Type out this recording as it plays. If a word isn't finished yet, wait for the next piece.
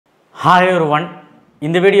Hi everyone.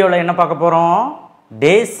 இந்த வீடியோல என்ன பார்க்க போறோம்?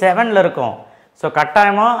 Day 7ல இருக்கோம். சோ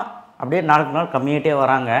கட்டாயமா அப்படியே நாளுக்கு நாள் கம்மியாயிட்டே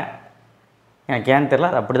வராங்க. எனக்கு ஏன் தெரியல,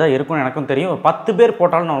 அப்படி தான் இருக்கும் எனக்கும் தெரியும். 10 பேர்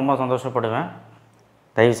போட்டாலும் நான் ரொம்ப சந்தோஷப்படுவேன்.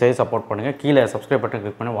 தயவு செய்து சப்போர்ட் பண்ணுங்க. கீழ Subscribe பட்டன்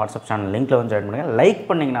கிளிக் பண்ணி WhatsApp சேனல் லிங்க்ல வந்து ஜாயின் பண்ணுங்க. லைக்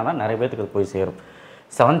பண்ணீங்கனா தான் நிறைய பேருக்கு இது போய் சேரும்.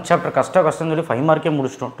 7th சாப்டர் கஷ்டம்னு சொல்லி 5 மார்க்கே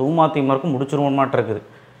முடிச்சிட்டோம். 2 மார்க் 3 மார்க் முடிச்சிருவோம் மாட்ட இருக்குது.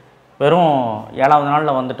 வெறும் 7வது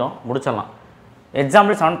நாள்ல வந்துட்டோம். முடிச்சலாம்.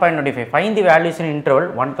 Example 7.25. Find the values in interval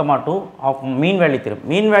 1, 2 of mean value theorem.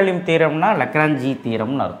 Mean value theorem na Lagrange theorem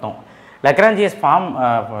nu artham. Lagrange's form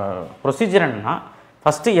procedure enna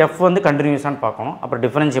first f வந்து continuous ஆ பார்க்கணும், அப்புறம்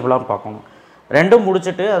differentiable ஆ பார்க்கணும். ரெண்டும்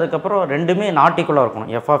முடிச்சிட்டு அதுக்கு அப்புறம் ரெண்டுமே not equal ஆ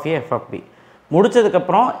இருக்கணும். f of a f of b. முடிச்சதுக்கு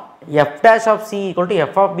அப்புறம் f dash of c equal to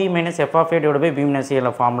f of b minus f of a divided by b minus a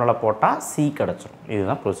ல ஃபார்முலால போட்டா c கிடைச்சிரும்.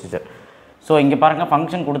 இதுதான் procedure. சோ இங்க பாருங்க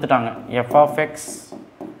ஃபங்க்ஷன் கொடுத்துட்டாங்க. f of x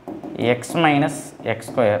x minus x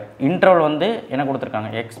square interval வந்து என்ன கொடுத்திருக்காங்க,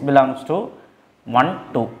 x belongs to 1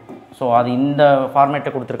 2. சோ அது இந்த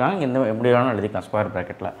ஃபார்மேட்டை கொடுத்திருக்காங்க. இந்த எப்படி வேணாலும் எழுதிக்கலாம் ஸ்கொயர்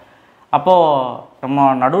பிராக்கெட்ல. அப்போ நம்ம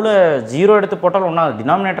நடுவுல 0 எடுத்து போட்டாலும் ஒண்ணா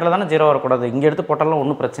டினாமினேட்டர்ல தான 0 வரக்கூடாது. இங்க எடுத்து போட்டாலும்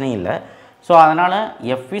ஒண்ணும் பிரச்சனை இல்ல. சோ அதனால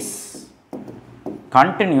f is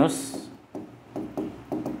continuous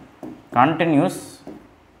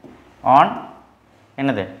on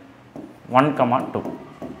என்னது 1, 2.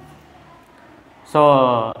 ஸோ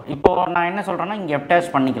இப்போ நான் என்ன சொல்கிறேன்னா இங்கே f dash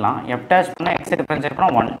பண்ணிக்கலாம். f dash பண்ணால் x டிஃபரன்ஷியேட்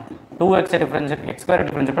பண்ணால் 1, 2x differentiate x square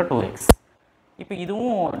differentiate பண்ணால் 2x. இப்போ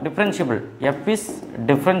இதுவும் differentiable. f is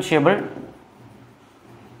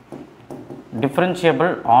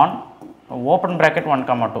differentiable on open bracket 1,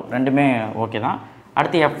 2 ரெண்டுமே ஓகே தான்.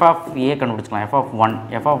 அடுத்து f of a கண்டுபிடிச்சிக்கலாம். f of 1,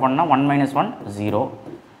 f of 1னா 1 minus 1 0.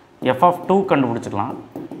 f of 2 கண்டுபிடிச்சிக்கலாம்.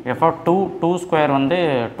 f of 2 square வந்து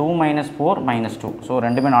 2 minus 4 minus 2. So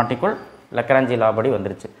ரெண்டுமே not equal. லக்ராஞ்சி லா படி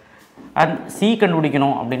வந்துருச்சு. அண்ட் c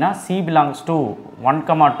கண்டுபிடிக்கணும் அப்படின்னா c belongs to 1,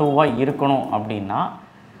 2 இருக்கணும் அப்படின்னா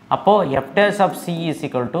அப்போ f dash of c is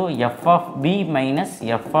equal to f of b minus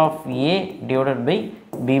f of a divided by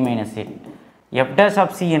b minus a. f dash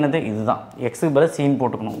of c என்னது இதுதான். x க்கு பதிலா c ன்னு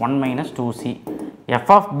போட்டுக்கணும். 1 minus 2c. f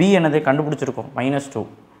of b என்னது கண்டுபிடிச்சிருக்கோம் -2.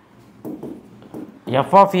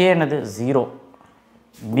 f of a என்னது 0.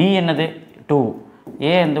 b என்னது 2.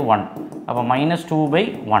 a என்னது 1. அப்போ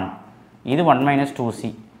 -2/1. இது 1 minus 2c.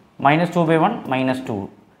 -2/1 -2.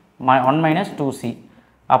 1 minus 2c.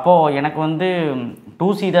 அப்போது எனக்கு வந்து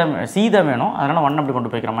 2c தான் c தான் வேணும். அதனால் 1 அப்படி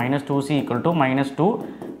கொண்டு போய்க்கிறேன். -2c equal to -2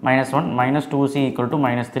 -1 -2c equal to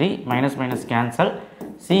 -3 minus cancel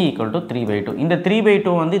c equal to 3/2. இந்த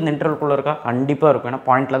 3/2 வந்து இந்த இன்டர்வல்குள்ளே இருக்கா? கண்டிப்பாக இருக்கும். ஏன்னா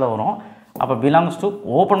பாயிண்டில் தான் வரும். அப்போ பிலாங்ஸ் டு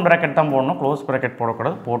ஓப்பன் ப்ராக்கெட் தான் போடணும், க்ளோஸ் ப்ராக்கெட்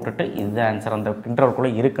போடக்கூடாது. போட்டுட்டு இது ஆன்சர் அந்த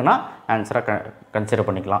இன்டர்வல்குள்ளே இருக்குன்னா ஆன்சராக கன்சிடர்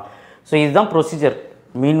பண்ணிக்கலாம். ஸோ இதுதான் ப்ரொசீஜர்.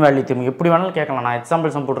 மீன் வேல்யூ தியரம் எப்படி வேணாலும் கேட்கலாம். நான்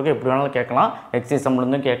எக்ஸாம்பிள் சம் போட்டிருக்கேன், எப்படி வேணாலும் கேட்கலாம். எக்ஸைஸ்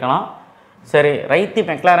சம்லேருந்தும் கேட்கலாம். சரி, right the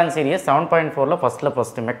McLaren series 7.4ல்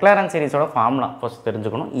first McLaren சீரிஸோட formula first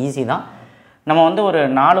தெரிஞ்சுக்கணும். ஈஸி தான். நம்ம வந்து ஒரு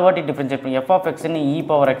 4 வாட்டி டிஃப்ரென்ஷியேட் பண்ணி f of xன்னு e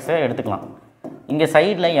power x எடுத்துக்கலாம். இங்கே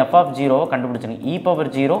சைடில் f of 0 கண்டுபிடிச்சிருங்க. e power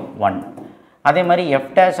 0 1. அதே மாதிரி f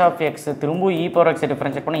dash of x திரும்ப e power x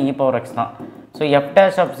டிஃப்ரென்ஷியேட் பண்ண e power x தான். So f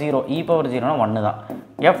dash of 0 e power 0னா 1 தான்.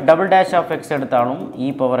 f double dash of x எடுத்தாலும் e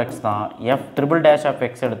power x தான். f triple dash of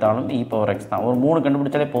x எடுத்தாலும் e power x தான். ஒரு 3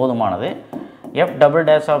 கண்டுபிடிச்சாலே போதுமானது. f double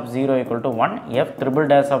dash of 0 equal to 1, f triple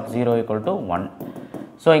dash of 0 equal to 1.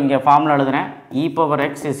 So இங்கே formula எழுதுகிறேன். e power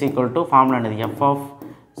x is equal to formula என்னது? f of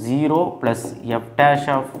 0 plus f dash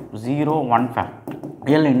of 0 1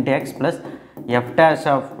 factorial into x plus f dash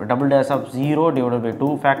of double dash of 0 divided by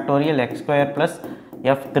 2 factorial x square plus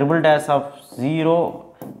f triple dash of 0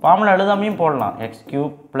 formula எழுதாமையும் போடலாம். x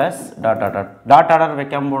cube plus dot order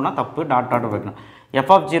வைக்காமல் போனால் தப்பு. Dot order வைக்கணும். f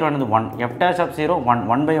of 0 என்னது 1, f dash of 0 1,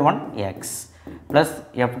 1/1 x plus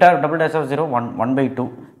f double dash of 0 1, 1/2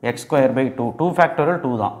 x square by 2, 2 factorial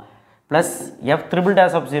 2 தான். plus f triple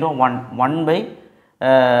dash of 0 1, 1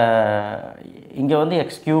 இங்கே வந்து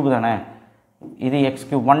x cube தானே, இது x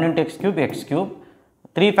cube 1 into x cube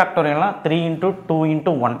 3 factorialனா 3 into 2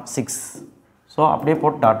 into 1 6. So அப்படியே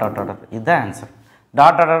போட்டு dot order. இதுதான் answer.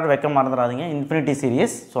 Dot order வைக்க மறந்துடாதீங்க. Infinity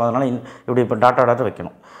serious. ஸோ அதனால் இப்படி இப்போ டாட் ஆர்டர்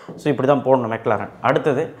வைக்கணும். ஸோ இப்படி தான் போடணும் மெக்லாரன்.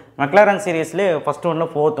 அடுத்தது மெக்லாரன் சீரியஸ்லேயே ஃபஸ்ட் ஒன்ல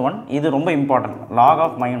 4th ஒன். இது ரொம்ப important. log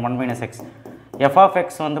of 1 minus x. f of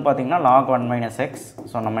x வந்து பார்த்திங்கன்னா log 1 minus x.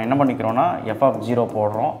 ஸோ நம்ம என்ன பண்ணிக்கிறோன்னா f of 0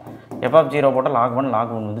 போடுறோம். f of 0 போட்டால் log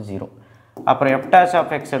 1 வந்து 0. அப்புறம் f dash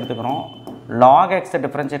of x எடுத்துக்கிறோம். log x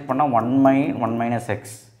டிஃப்ரென்ஷியேட் பண்ணால் 1 minus x.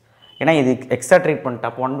 ஏன்னா இது எக்ஸ்ட்ரா ட்ரீட் பண்ணிட்டு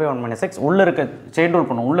அப்போ 1/1 minus x உள்ளே இருக்க செயின் ரூல்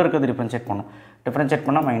பண்ணும். உள்ளே இருக்கிறது டிஃப்ரென்ஷியேட்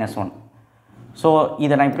பண்ணால் -1. ஸோ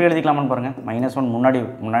இதை நான் இப்படி எழுதிக்கலாமான்னு பாருங்கள். -1 முன்னாடி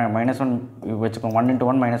 -1 வச்சுக்கோங்க. 1 into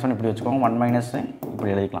 1 -1 இப்படி வச்சுக்கோங்க. 1 -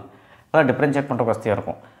 இப்படி எழுதிக்கலாம். அதான் டிஃப்ரென்ஷியேட் பண்ணுற வசதியாக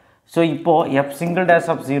இருக்கும். ஸோ இப்போது எஃப் சிங்கிள் டேஷ்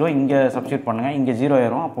ஆஃப் 0 இங்கே சப்ஸ்டியூட் பண்ணுங்கள், இங்கே 0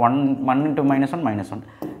 ஆயிரும். அப்போ 1 into -1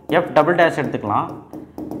 எஃப் டபுள் டேஷ் எடுத்துக்கலாம்.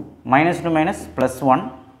 -2 +1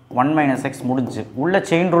 1 - x முடிஞ்சு. உள்ள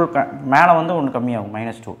செயின் ரூல் மேலே வந்து ஒன்று கம்மியாகும்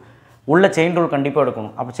 -2. உள்ள செயின் ரூல் கண்டிப்பாக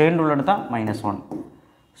எடுக்கணும். அப்போ செயின் ரூல் எடுத்தால் -1.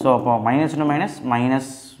 ஸோ அப்போ -2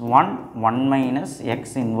 -1 1 - x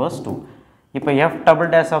inverse 2. இப்போ எஃப் டபுள்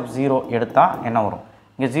டேஷ் ஆஃப் 0 எடுத்தால் என்ன வரும்?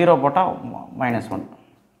 இங்கே 0 போட்டால் -1.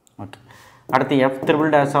 ஓகே, அடுத்து F triple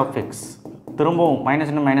dash of X திரும்பவும்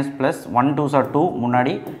 -2 +1 2s are 2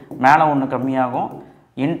 முன்னாடி மேலே ஒன்று கம்மியாகும்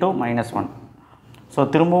இன்ட்டு -1. ஸோ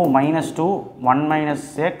திரும்பவும் -2 1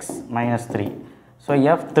 - x -3. So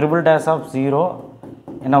F triple dash of 0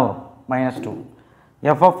 என்ன வரும்? -2.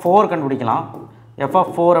 எஃப் ஆஃப் 4 கண்டுபிடிக்கலாம். எஃப்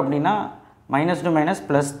ஆஃப் 4 அப்படின்னா -2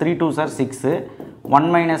 +3 2s are 6 1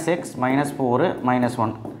 - x -4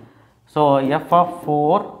 -1. So F of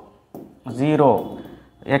 4 0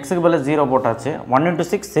 எக்ஸுக்கு பதில் 0 போட்டாச்சு. 1 into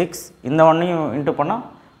 6 6, இந்த ஒன்றையும் இன்ட்டு பண்ணால்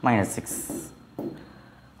 -6.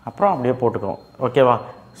 அப்புறம் அப்படியே போட்டுக்குவோம். ஓகேவா?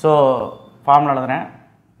 ஸோ ஃபார்முலா எழுதுறேன்.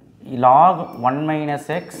 log 1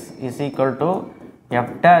 - x is equal to f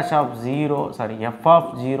dash of 0 f of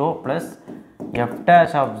 0 plus f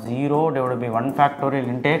dash of 0 divided by 1 factorial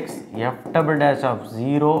into x f double dash of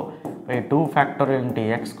 0 by 2 factorial into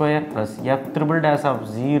x square plus f triple dash of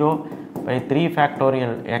 0 by 3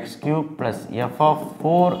 factorial x cube plus f of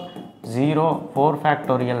 4 0 4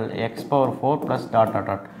 factorial x power 4 plus dot dot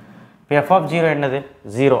dot. இப்போ f of 0 என்னது?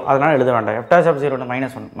 0. அதனால் எழுத வேண்டாம். f dash of 0 என்ன?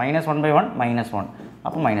 -1 -1 by 1 -1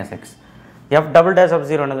 அப்போ -x. f double dash of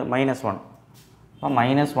 0 என்னது? -1 அப்போ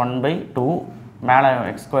 -1 by 2 மேலே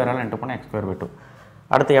x ஸ்கொயரால் இன்ட்டு பண்ண x ஸ்கொயர் by 2.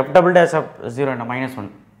 அடுத்து f double dash of 0 என்ன? -1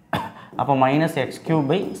 அப்போ -x cube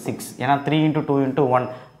by 6 ஏன்னா 3 into 2 into 1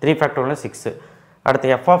 3 factorial 6. அடுத்து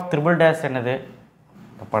f of triple dash என்னது?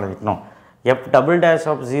 தப்பா எழுதிக்கணும். f double dash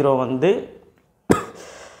of 0 வந்து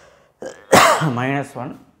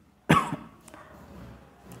 -1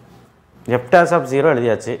 f dash of 0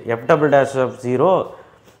 எழுதியாச்சு. f double dash of 0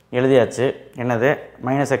 எழுதியாச்சு. என்னது?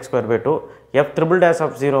 -x square by 2. f triple dash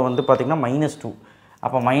of 0 வந்து பார்த்திங்கன்னா -2.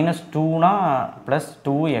 அப்போ -2னா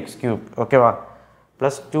 +2x cube. ஓகேவா?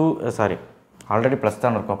 +2 சாரி ஆல்ரெடி ப்ளஸ்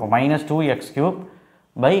தான் இருக்கும். அப்போ -2x cube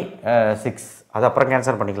by 6. அது அப்புறம்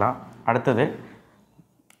கேன்சல் பண்ணிக்கலாம். அடுத்தது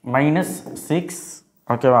 -6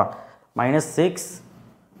 ஓகேவா? -6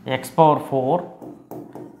 x power 4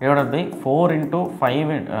 divided by 4 into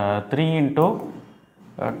 5 3 into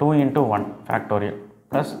 2 into 1 factorial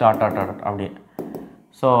plus dot dot dot அப்படியே.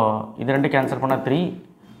 ஸோ இது ரெண்டு கேன்சல் பண்ணால் 3,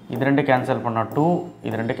 இது ரெண்டு கேன்சல் பண்ணால் 2,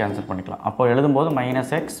 இது ரெண்டு கேன்சல் பண்ணிக்கலாம். அப்போ எழுதும்போது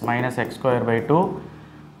 -x -x square by 2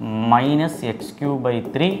 -x cube by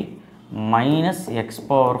 3 -x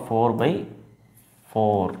power 4 by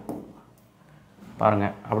 4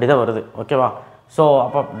 பாருங்கள் அப்படி தான் வருது. ஓகேவா? ஸோ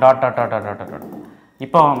அப்போ dot dot dot dot dot dot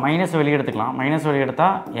இப்போ மைனஸ் வெளியே எடுத்துக்கலாம். மைனஸ் வெளியே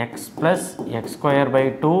எடுத்தால் X plus X square by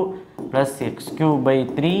 2 plus X cube by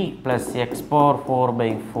 3 plus X power 4 by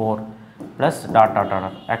 4 plus dot dot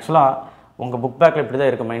dot. ஆக்சுவலாக உங்கள் புக் பேக்கில் இப்படி தான்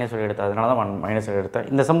இருக்குது மைனஸ் வெளியே எடுத்தேன், அதனால தான் மைனஸ் வெளியே எடுத்தேன்.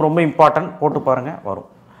 இந்த சம் ரொம்ப இம்பார்ட்டன்ட், போட்டு பாருங்கள் வரும்.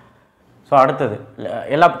 ஸோ அடுத்தது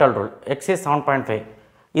எல்ஹாபிட்டால் ரூல் எக்ஸைஸ் 7.5.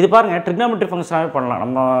 இது பாருங்கள் ட்ரிக்னாமெட்ரி ஃபங்க்ஷனாகவே பண்ணலாம்.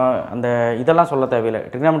 நம்ம அந்த இதெல்லாம் சொல்ல தேவையில்லை,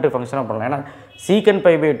 ட்ரிக்னாமெட்ரி ஃபங்க்ஷனாக பண்ணலாம். ஏன்னா சீக்கன்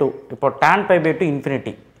பை பை 2 இப்போ டேன் பை பை 2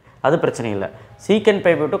 இன்ஃபினிட்டி, அது பிரச்சனை இல்லை. சீக்கன்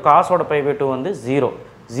பை பை 2 காசோட பை பை 2 வந்து 0,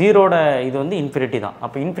 ஜீரோட இது வந்து இன்ஃபினிட்டி தான்.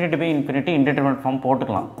 அப்போ infinity by infinity indeterminate form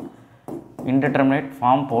போட்டுக்கலாம், இன்டிட்டர்மினேட்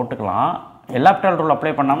ஃபார்ம் போட்டுக்கலாம். எல்ஹாபிட்டால் ரூல்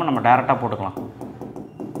அப்ளை பண்ணாமல் நம்ம டேரெக்டாக போட்டுக்கலாம்.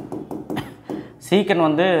 சீக்கன்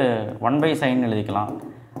வந்து 1/sin எழுதிக்கலாம்.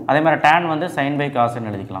 அதே மாதிரி டேன் வந்து sin பை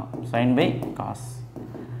காசுன்னு எழுதிக்கலாம், sin பை காஸ்.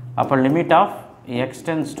 அப்போ limit of X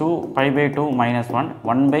tends to by by 2 -1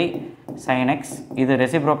 1/sin x, இது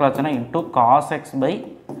ரெசிப்ரோக்கல் ஆச்சுன்னா into cos X by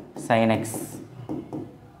sin x.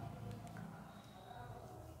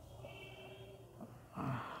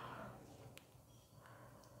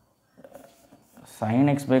 sin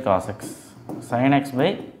x by cos x, sin x by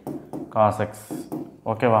cos x.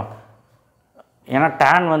 ஓகேவா? ஏன்னா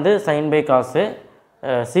tan வந்து sin by cos,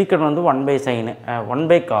 சீக்கன் வந்து 1/sin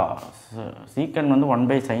 1/cos. சீக்கன் வந்து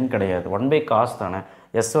 1/sin கிடையாது, 1/cos தானே.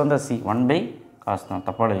 எஸ் வந்து சி 1/cos தான்,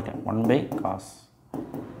 தப்பாக எழுதிட்டேன் 1/cos.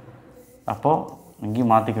 அப்போது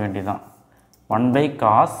இங்கேயும் மாற்றிக்க வேண்டியதுதான்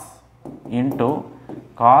 1/cos into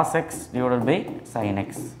cos x divided by sin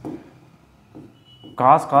x.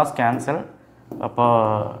 cos cos cancel. அப்போ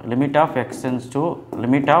limit of X tends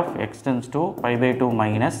to by by 2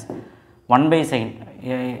 minus 1/sin.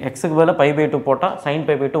 எக்ஸுக்கு பதில் பை பை 2 போட்டால் sin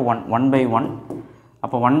பை பை 2 1/1.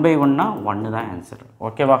 அப்போ 1/1னா 1 தான் ஆன்சர்.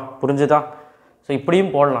 ஓகேவா? புரிஞ்சுதா? ஸோ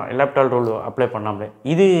இப்படியும் போடலாம் எல்ஹாபிட்டால் ரூல் அப்ளை பண்ணாமலே.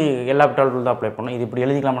 இது எல்ஹாபிட்டால் ரூல் தான் அப்ளை பண்ணணும். இது இப்படி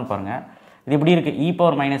எழுதிக்கலாமான்னு பாருங்கள். இது இப்படி இருக்குது,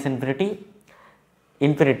 e⁻∞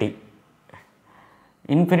 infinity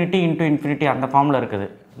infinity into infinity அந்த ஃபார்மில் இருக்குது.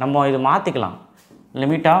 நம்ம இது மாற்றிக்கலாம்.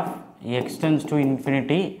 Limit of X tends to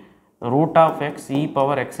infinity root of X e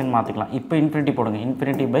power எக்ஸ்ன்னு மாற்றிக்கலாம். இப்போ இன்ஃபினிட்டி போடுங்க.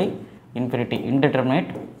 Infinity by infinity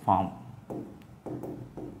indeterminate form.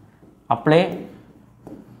 Apply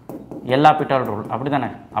எல்ஹாபிட்டால் rule. அப்படி தானே?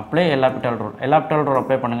 Apply எல்ஹாபிட்டால் rule. எல்ஹாபிட்டால் ரூல்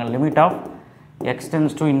அப்ளை பண்ணுங்கள். Limit of X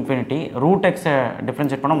tends to infinity root எக்ஸை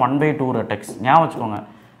டிஃப்ரென்ஷியேட் பண்ணால் 1/2 root X ஞாபகம் வச்சுக்கோங்க.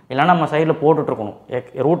 இல்லைனா நம்ம சைடில் போட்டுட்ருக்கணும்.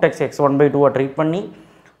 ரூட் எக்ஸ் எக்ஸ் 1/2 ட்ரீட் பண்ணி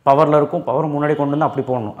பவரில் இருக்கும். பவர் முன்னாடி கொண்டு வந்து அப்படி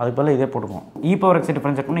போடணும். அதுக்கு பதில் இதே போட்டுக்கணும். இ பவர் எக்ஸை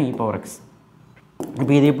டிஃப்ரென்ஷியேட் பண்ணால் இ பவர் எக்ஸ்.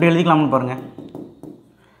 இப்போ இது எப்படி எழுதிக்கலாம்னு பாருங்கள்.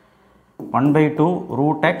 1/2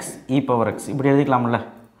 root X e power X இப்படி எழுதிக்கலாம்ல.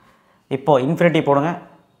 இப்போது இன்ஃபினிட்டி போடுங்க.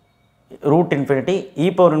 Root infinity e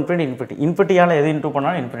power infinity infinity இன்ஃபினிட்டியால் எது இன்டூ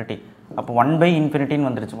பண்ணாலும் இன்ஃபினிட்டி. அப்போ 1/∞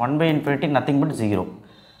 வந்துருச்சு. 1/∞ நத்திங் பட் 0.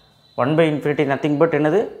 1/∞ நத்திங் பட்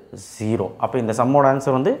என்னது 0. அப்போ இந்த சம்மோட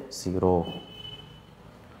ஆன்சர் வந்து 0.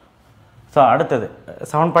 ஸோ அடுத்தது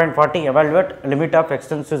 7.40 evaluate limit of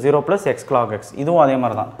X tends to 0 plus X log x. இதுவும் அதே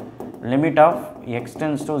மாதிரி தான். Limit of X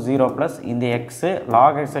tends to 0 plus இந்த எக்ஸு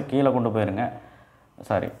லாக் எக்ஸை கீழே கொண்டு போயிருங்க.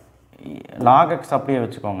 சாரி, லாக் எக்ஸ் அப்படியே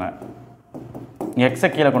வச்சுக்கோங்க. எக்ஸை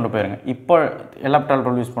கீழே கொண்டு போயிருங்க. இப்போ எல்ஹாபிட்டால்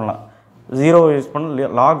ரூல் யூஸ் பண்ணலாம். 0 யூஸ் பண்ண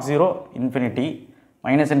லாக் 0 இன்ஃபினிட்டி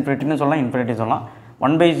மைனஸ் இன்ஃபினிட்டின்னு சொல்லலாம், இன்ஃபினிட்டி சொல்லலாம்.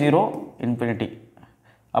 1/0 இன்ஃபினிட்டி.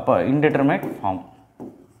 அப்போ இன்டிட்டர்மினேட் ஃபார்ம்.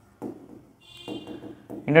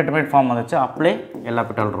 இன்டிட்டர்மினேட் ஃபார்ம் வந்துச்சு. Apply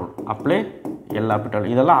எல்ஹாபிட்டால் rule. அப்ளை எல்ஹாபிட்டால்.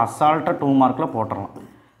 இதெல்லாம் அசால்ட்டாக 2 மார்க்கில் போட்டுடலாம்.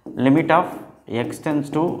 Limit of X tends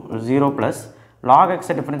to 0 plus lock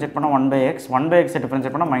எக்ஸை டிஃப்ரென்ஷியேட் பண்ணால் 1/x 1/xை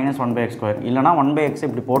டிஃப்ரென்ஷியேட் பண்ணால் -1/x². இல்லைனா 1/x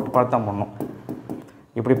இப்படி போட்டு பார்த்து தான் பண்ணணும்.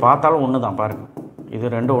 இப்படி பார்த்தாலும் ஒன்று தான் பாருங்கள். இது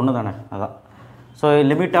ரெண்டு ஒன்று தானே, அதான். So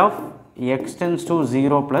limit of X tends to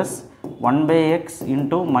 0 plus 1/x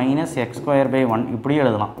into -x²/1 இப்படி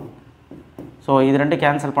எழுதலாம். ஸோ இது ரெண்டு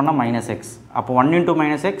கேன்சல் பண்ணால் -x. அப்போ 1 இன்ட்டு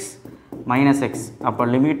 -x -x. அப்போ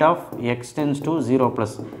limit of X tends to 0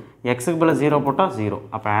 plus எக்ஸுக்கு பதில் 0 போட்டால் 0.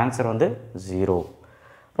 அப்போ ஆன்சர் வந்து 0.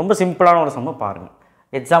 ரொம்ப சிம்பிளான ஒரு சம்ம பாருங்கள்.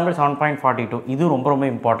 எக்ஸாம்பிள் 7.42. இது ரொம்ப ரொம்ப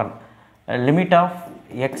important. Limit of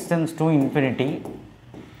X tends to infinity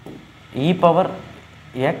e power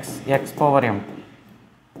X X power M.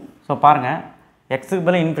 So பாருங்கள், எக்ஸுக்கு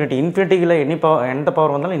பதில் இன்ஃபினிட்டி. இன்ஃபினிட்டியில் எந்த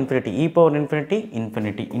பவர் வந்தாலும் infinity. E power infinity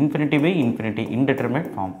infinity. Infinity by infinity indeterminate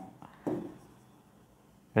form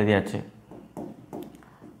எழுதியாச்சு.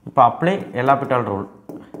 இப்போ அப்ளை எல்ஹாபிட்டால் ரூல்.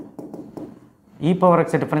 இ பவர்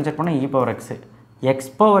எக்ஸை டிஃப்ரென்ஷியேட் பண்ணால் e power x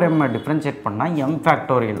X power எம்மை டிஃப்ரென்ஷியேட் பண்ணால் எம்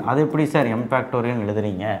ஃபேக்டோரியல். அது எப்படி சார் எம் ஃபேக்டோரியல்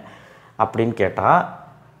எழுதுறீங்க அப்படின்னு கேட்டால்,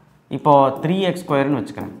 இப்போது 3x²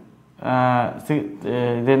 வச்சுக்கிறேன்.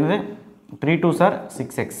 இது என்னது 3 2s are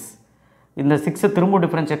 6x. இந்த 6 திரும்ப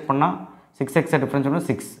டிஃப்ரென்ஷியேட் பண்ணால் 6xஐ டிஃப்ரென்ஷியேட் பண்ணால்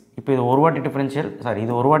 6. இப்போ இது ஒரு வாட்டி டிஃப்ரென்ஷியல், சாரி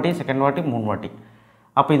இது ஒரு வாட்டி, செகண்ட் வாட்டி, 3 வாட்டி.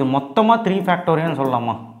 அப்போ இது மொத்தமாக 3 ஃபேக்டோரியல்னு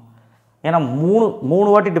சொல்லலாமா? ஏன்னா மூணு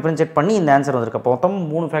வாட்டி டிஃப்ரென்ஷியேட் பண்ணி இந்த ஆன்சர் வந்திருக்கு. அப்போ மொத்தமாக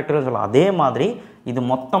 3 ஃபேக்டோரியல் சொல்லலாம். அதே மாதிரி இது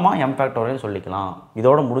மொத்தமாக எம் ஃபேக்டோரியல் சொல்லிக்கலாம்.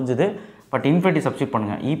 இதோட முடிஞ்சது. பட் இன்ஃபினிட்டி சப்ஸ்டியூட்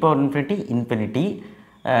பண்ணுங்கள். E power infinity infinity.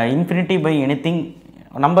 Infinity by anything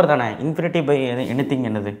number தானே. இன்ஃபினிட்டி பை எனிதிங்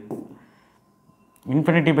என்னது?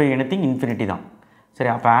 இன்ஃபினிட்டி பை எனிதிங் இன்ஃபினிட்டி தான். சரி,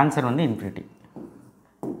 அப்போ ஆன்சர் வந்து இன்ஃபினிட்டி.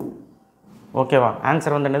 ஓகேவா?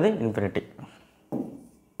 ஆன்சர் வந்து என்னது? இன்ஃபினிட்டி.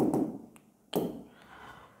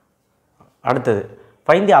 அடுத்தது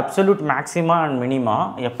find the absolute maxima and minima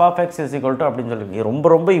F of X is equal to அப்படின்னு சொல்லியிருக்கு. ரொம்ப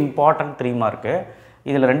ரொம்ப இம்பார்ட்டன்ட் 3 மார்க்கு.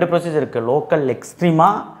 இதில் 2 ப்ரொசீஜர் இருக்குது. Local எக்ஸ்ட்ரீமா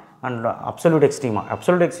and absolute எக்ஸ்ட்ரீமா.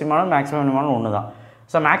 Absolute எக்ஸ்ட்ரீமாலும் maximum மினிமாலும் ஒன்று தான்.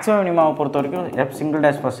 ஸோ மேக்ஸிமம் மினிமாவை பொறுத்த வரைக்கும் எஃப் சிங்கிள்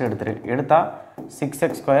டேஷ் ஃபஸ்ட்டு எடுத்தால்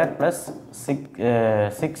 6x² plus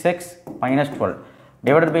 6x minus 12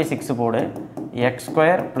 divided by 6 போடு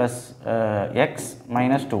x² ப்ளஸ் x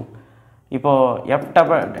மைனஸ் 2. இப்போது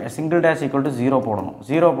F single dash equal to 0 போடணும்.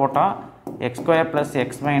 0 போட்டால் x² plus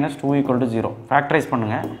x minus 2 equal to 0. Factorise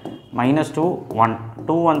பண்ணுங்கள். -2 1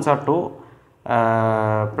 2 1s are 2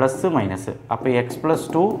 ப்ளஸ்ஸு மைனஸு. அப்போ x plus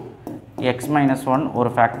 2 x minus 1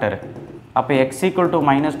 ஒரு factor. அப்போ x equal to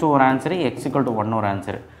 -2 ஒரு answer, x equal to 1 ஒரு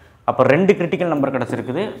answer. அப்போ 2 கிரிட்டிக்கல் நம்பர்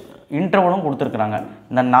கிடச்சிருக்குது. இன்டர்வலும் கொடுத்துருக்குறாங்க.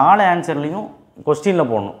 இந்த 4 ஆன்சர்லேயும் கொஸ்டினில்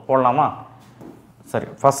போடலாமா? சரி,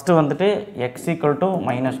 ஃபஸ்ட்டு வந்துட்டு x ஈக்குவல் டு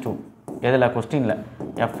 -2 எதில்? கொஸ்டினில்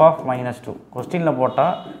எஃப் ஆஃப் -2 கொஸ்டினில்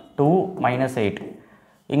போட்டால் 2 -8.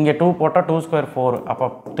 இங்கே 2 போட்டால் 2² 4. அப்போ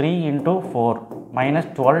 3 × 4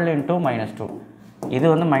 -12 × -2. இது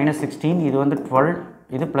வந்து -16, இது வந்து 12,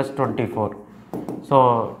 இது +24. ஸோ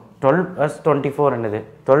 12 + 24 என்னது?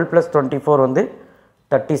 12 + 24 வந்து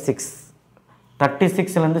 36.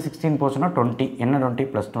 36லேருந்து 16 போச்சுன்னா 20. என்ன 20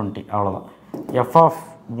 + 20 அவ்வளோதான். எஃப் ஆஃப்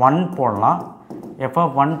 1 போடலாம். எஃப்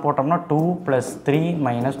ஆஃப் 1 போட்டோம்னா 2 + 3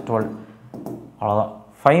 -12 அவ்வளோதான்.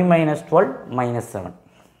 5 - 12 -7.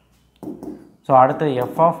 ஸோ ஸோ அடுத்து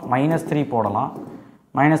எஃப் ஆஃப் -3 போடலாம்.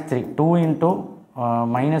 -3 2 into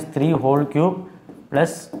 -3 whole cube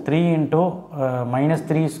plus 3 into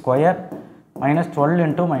 -3 square -12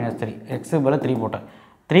 into -3 x பதில் 3 போட்டேன்.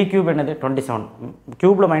 3 க்யூப் என்னது 27,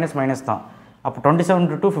 க்யூப்பில் மைனஸ் தான். அப்போ 27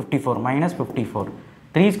 × 2 54 -54.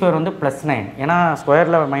 3 ஸ்கொயர் வந்து +9, ஏன்னா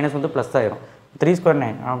ஸ்கொயரில் மைனஸ் வந்து ப்ளஸ் ஆயிரும். 3 square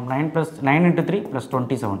 9, 9 + 9 × 3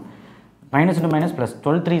 +27, minus into minus plus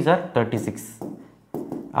 12 3s are 36.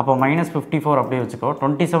 அப்போ -54 அப்படியே வச்சுக்கோ.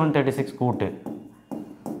 27 36 கூட்டு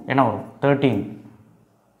என்ன வரும் 13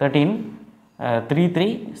 3 3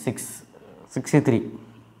 6 63.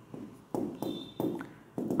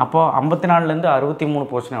 அப்போ 54லேருந்து 63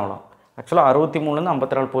 போச்சுன்னா எவ்வளோ? ஆக்சுவலாக 63லேருந்து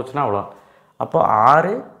 54 போச்சுன்னா எவ்வளோ? அப்போ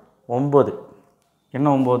 6 9 என்ன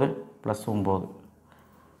 9 +9.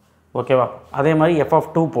 ஓகேவா? அதே மாதிரி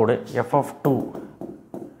f(2) போடு.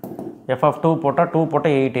 f(2) போட்டால் 2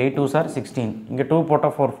 போட்டால் 8 8 2s are 16. இங்கே 2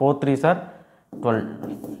 போட்டால் 4 4 3s are 12.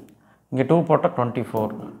 இங்கே 2 போட்டால்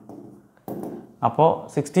 24. அப்போது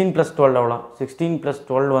 16 + 12 எவ்வளோ? 16 +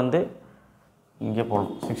 12 வந்து இங்கே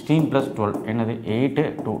போடணும். 16 + 12 என்னது 8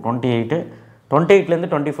 2 28. 28லேருந்து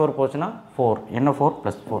 24 போச்சுன்னா 4 என்ன 4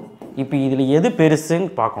 + 4. இப்போ இதில் எது பெருசுன்னு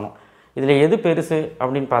பார்க்கணும். இதில் எது பெருசு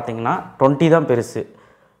அப்படின்னு பார்த்தீங்கன்னா 20 தான் பெருசு.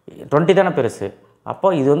 20 தானே பெருசு. அப்போ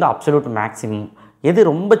இது வந்து அப்சல்யூட் மேக்ஸிமம். எது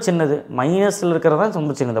ரொம்ப சின்னது? மைனஸில் இருக்கிறது தான்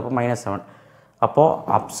ரொம்ப சின்னது. அப்போ -7. அப்போது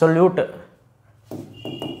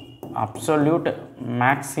அப்சல்யூட்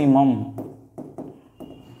மேக்ஸிமம்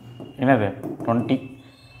என்னது 20.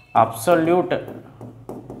 அப்சல்யூட்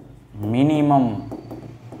மினிமம்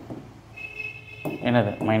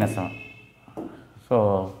என்னது -7. ஸோ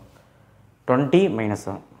 20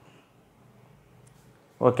 -7.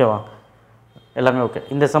 ஓகேவா? எல்லாமே ஓகே.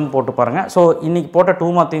 இந்த சம் போட்டு பாருங்கள். ஸோ இன்றைக்கி போட்ட 2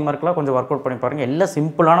 மார்க் 3 மார்க்லாம் கொஞ்சம் ஒர்க் அவுட் பண்ணி பாருங்கள். எல்லாம்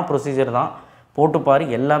சிம்பிளான ப்ரொசீஜர் தான். போட்டு பாரு,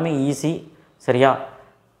 எல்லாமே ஈஸி. சரியா?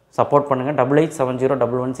 சப்போர்ட் பண்ணுங்கள்.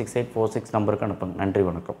 8870116846 நம்பருக்கு அனுப்புங்க. நன்றி,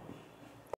 வணக்கம்.